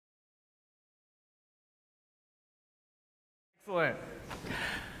Excellent.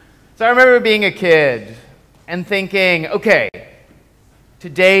 So I remember being a kid and thinking, okay,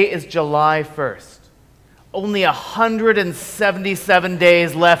 today is July 1st. Only 177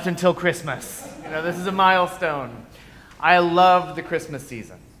 days left until Christmas. This is a milestone. I love the Christmas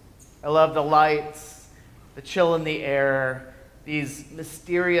season. I love the lights, the chill in the air, these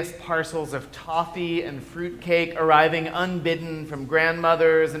mysterious parcels of toffee and fruitcake arriving unbidden from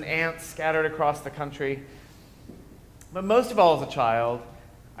grandmothers and aunts scattered across the country. But most of all, as a child,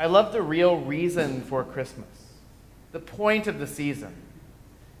 I loved the real reason for Christmas, the point of the season: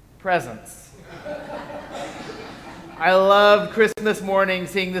 presents. I loved Christmas morning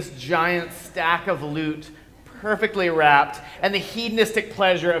seeing this giant stack of loot perfectly wrapped and the hedonistic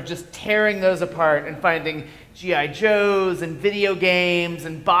pleasure of just tearing those apart and finding G.I. Joes and video games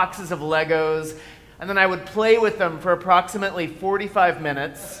and boxes of Legos. And then I would play with them for approximately 45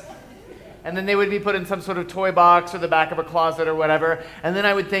 minutes. And then they would be put in some sort of toy box or the back of a closet or whatever. And then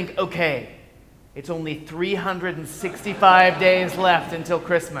I would think, okay, it's only 365 days left until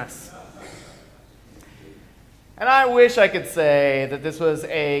Christmas. And I wish I could say that this was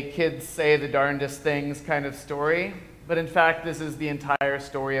a kids say the darndest things kind of story. But in fact, this is the entire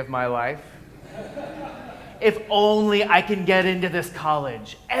story of my life. If only I can get into this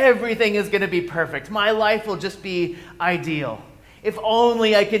college, everything is going to be perfect. My life will just be ideal. If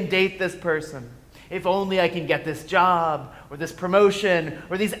only I can date this person. If only I can get this job or this promotion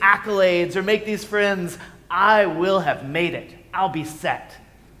or these accolades or make these friends, I will have made it. I'll be set.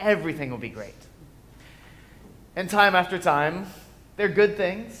 Everything will be great. And time after time, they're good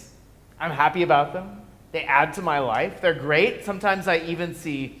things. I'm happy about them. They add to my life. They're great. Sometimes I even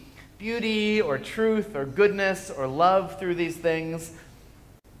see beauty or truth or goodness or love through these things.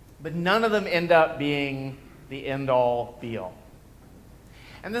 But none of them end up being the end-all, be-all.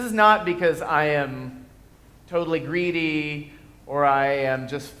 And this is not because I am totally greedy or I am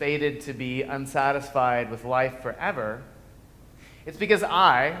just fated to be unsatisfied with life forever. It's because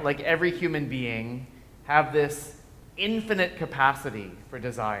I, like every human being, have this infinite capacity for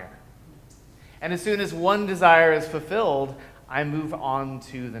desire. And as soon as one desire is fulfilled, I move on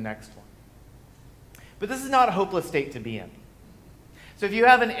to the next one. But this is not a hopeless state to be in. So if you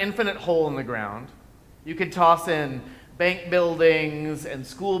have an infinite hole in the ground, you could toss in bank buildings and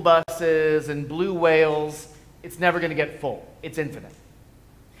school buses and blue whales. It's never going to get full. It's infinite.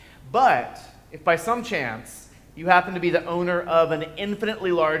 But if by some chance you happen to be the owner of an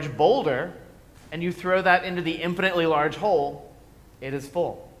infinitely large boulder and you throw that into the infinitely large hole, it is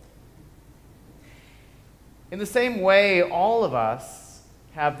full. In the same way, all of us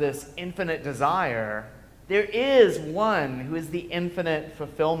have this infinite desire. There is one who is the infinite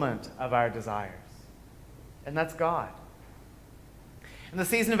fulfillment of our desires, and that's God. And the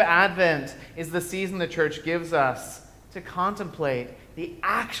season of Advent is the season the church gives us to contemplate the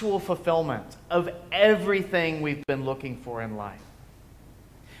actual fulfillment of everything we've been looking for in life.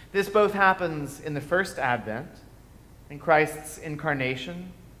 This both happens in the first Advent, in Christ's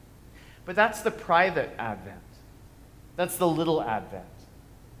incarnation, but that's the private Advent. That's the little Advent.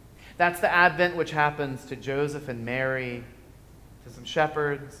 That's the Advent which happens to Joseph and Mary, to some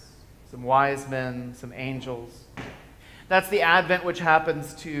shepherds, some wise men, some angels. That's the Advent which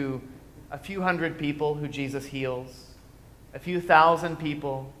happens to a few hundred people who Jesus heals, a few thousand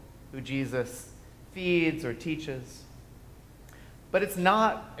people who Jesus feeds or teaches. But it's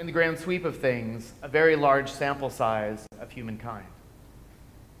not, in the grand sweep of things, a very large sample size of humankind.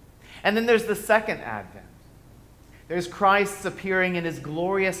 And then there's the second Advent. There's Christ's appearing in his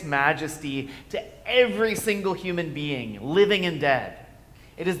glorious majesty to every single human being, living and dead.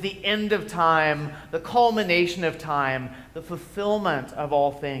 It is the end of time, the culmination of time, the fulfillment of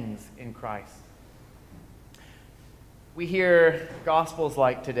all things in Christ. We hear gospels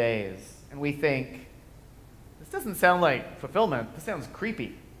like today's, and we think, this doesn't sound like fulfillment. This sounds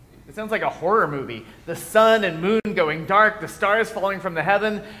creepy. It sounds like a horror movie. The sun and moon going dark, the stars falling from the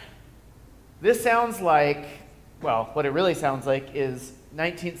heaven. This sounds like, well, what it really sounds like is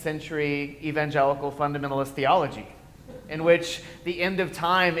 19th century evangelical fundamentalist theology, in which the end of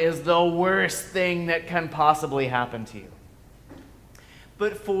time is the worst thing that can possibly happen to you.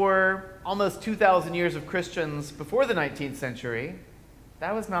 But for almost 2,000 years of Christians before the 19th century,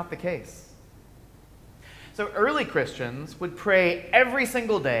 that was not the case. So early Christians would pray every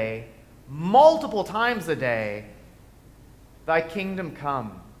single day, multiple times a day, "Thy kingdom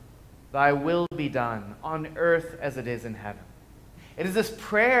come, thy will be done, on earth as it is in heaven." It is this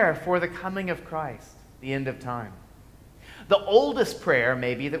prayer for the coming of Christ, the end of time. The oldest prayer,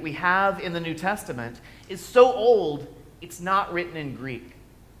 maybe, that we have in the New Testament is so old, it's not written in Greek.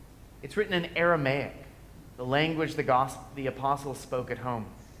 It's written in Aramaic. the language the apostles spoke at home.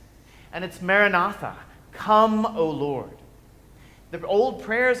 And it's Maranatha, come, O Lord. The old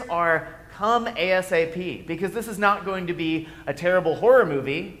prayers are come ASAP, because this is not going to be a terrible horror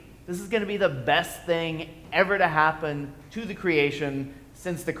movie. This is going to be the best thing ever to happen to the creation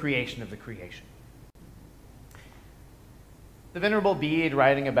since the creation of the creation. The Venerable Bede,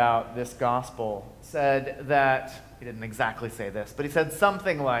 writing about this gospel, said that, he didn't exactly say this, but he said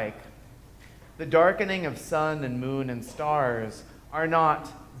something like, the darkening of sun and moon and stars are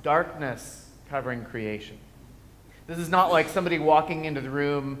not darkness covering creation. This is not like somebody walking into the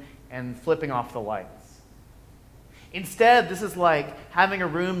room and flipping off the lights. Instead, this is like having a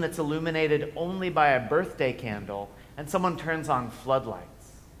room that's illuminated only by a birthday candle and someone turns on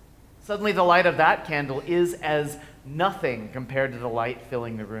floodlights. Suddenly the light of that candle is as nothing compared to the light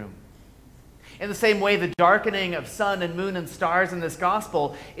filling the room. In the same way, the darkening of sun and moon and stars in this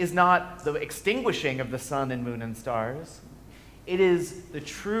gospel is not the extinguishing of the sun and moon and stars. It is the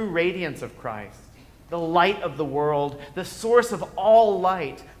true radiance of Christ, the light of the world, the source of all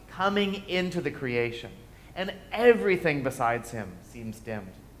light coming into the creation, and everything besides him seems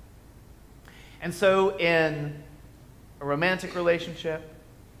dimmed. And so in a romantic relationship,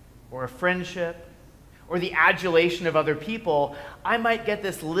 or a friendship, or the adulation of other people, I might get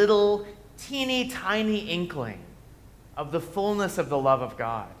this little teeny tiny inkling of the fullness of the love of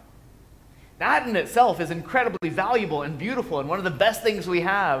God. That in itself is incredibly valuable and beautiful and one of the best things we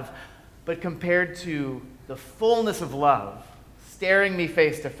have, but compared to the fullness of love staring me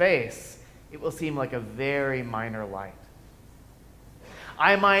face to face, it will seem like a very minor light.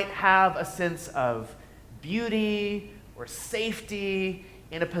 I might have a sense of beauty or safety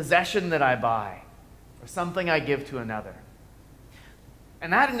in a possession that I buy or something I give to another.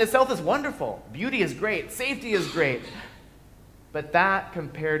 And that in itself is wonderful. Beauty is great. Safety is great. But that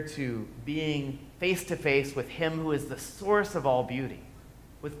compared to being face to face with him who is the source of all beauty,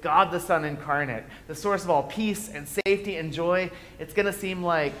 with God the Son incarnate, the source of all peace and safety and joy, it's going to seem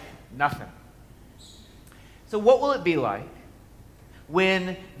like nothing. So what will it be like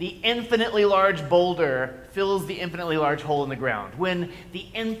when the infinitely large boulder fills the infinitely large hole in the ground? When the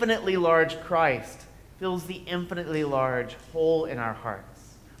infinitely large Christ fills the infinitely large hole in our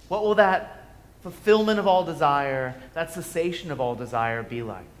hearts? What will that fulfillment of all desire, that cessation of all desire be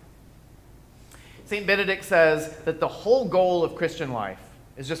like? St. Benedict says that the whole goal of Christian life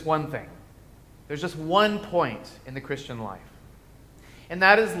is just one thing. There's just one point in the Christian life. And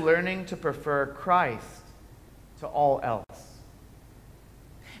that is learning to prefer Christ to all else.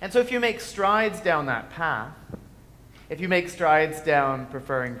 And so if you make strides down that path, if you make strides down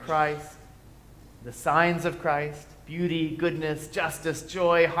preferring Christ, the signs of Christ, beauty, goodness, justice,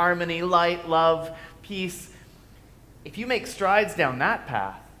 joy, harmony, light, love, peace, if you make strides down that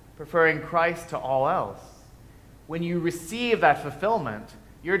path, preferring Christ to all else, when you receive that fulfillment,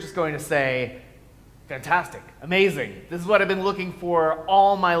 you're just going to say, fantastic, amazing, this is what I've been looking for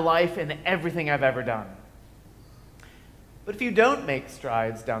all my life and everything I've ever done. But if you don't make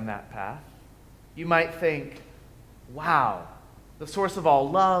strides down that path, you might think, wow, the source of all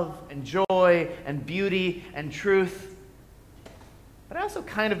love and joy and beauty and truth, but I also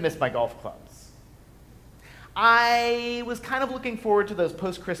kind of miss my golf clubs. I was kind of looking forward to those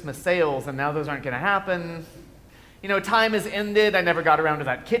post-Christmas sales, and now those aren't going to happen. You know, time has ended. I never got around to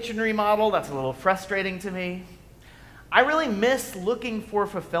that kitchen remodel. That's a little frustrating to me. I really miss looking for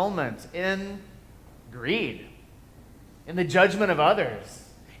fulfillment in greed, in the judgment of others,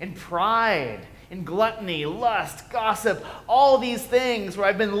 in pride, in gluttony, lust, gossip, all these things where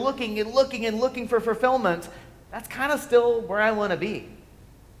I've been looking and looking and looking for fulfillment. That's kind of still where I want to be.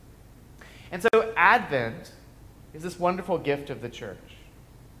 And so Advent is this wonderful gift of the church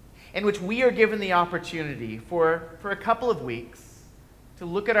in which we are given the opportunity for a couple of weeks to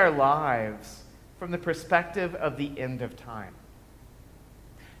look at our lives from the perspective of the end of time.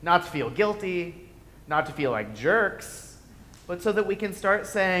 Not to feel guilty, not to feel like jerks, but so that we can start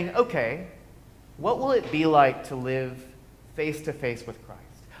saying, okay, what will it be like to live face to face with Christ?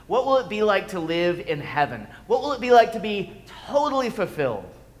 What will it be like to live in heaven? What will it be like to be totally fulfilled?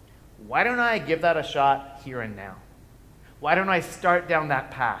 Why don't I give that a shot here and now? Why don't I start down that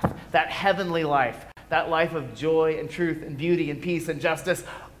path, that heavenly life, that life of joy and truth and beauty and peace and justice,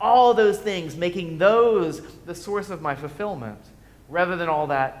 all those things, making those the source of my fulfillment rather than all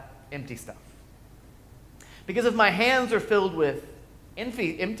that empty stuff. Because if my hands are filled with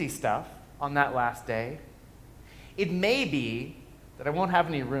empty stuff on that last day, it may be that I won't have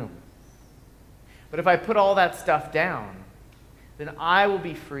any room. But if I put all that stuff down, then I will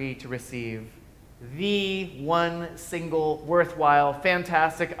be free to receive the one single, worthwhile,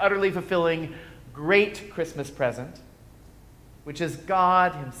 fantastic, utterly fulfilling, great Christmas present, which is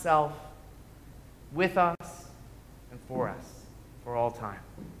God himself with us and for us for all time.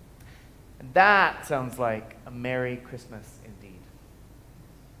 And that sounds like a Merry Christmas indeed.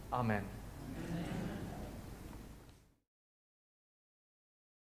 Amen.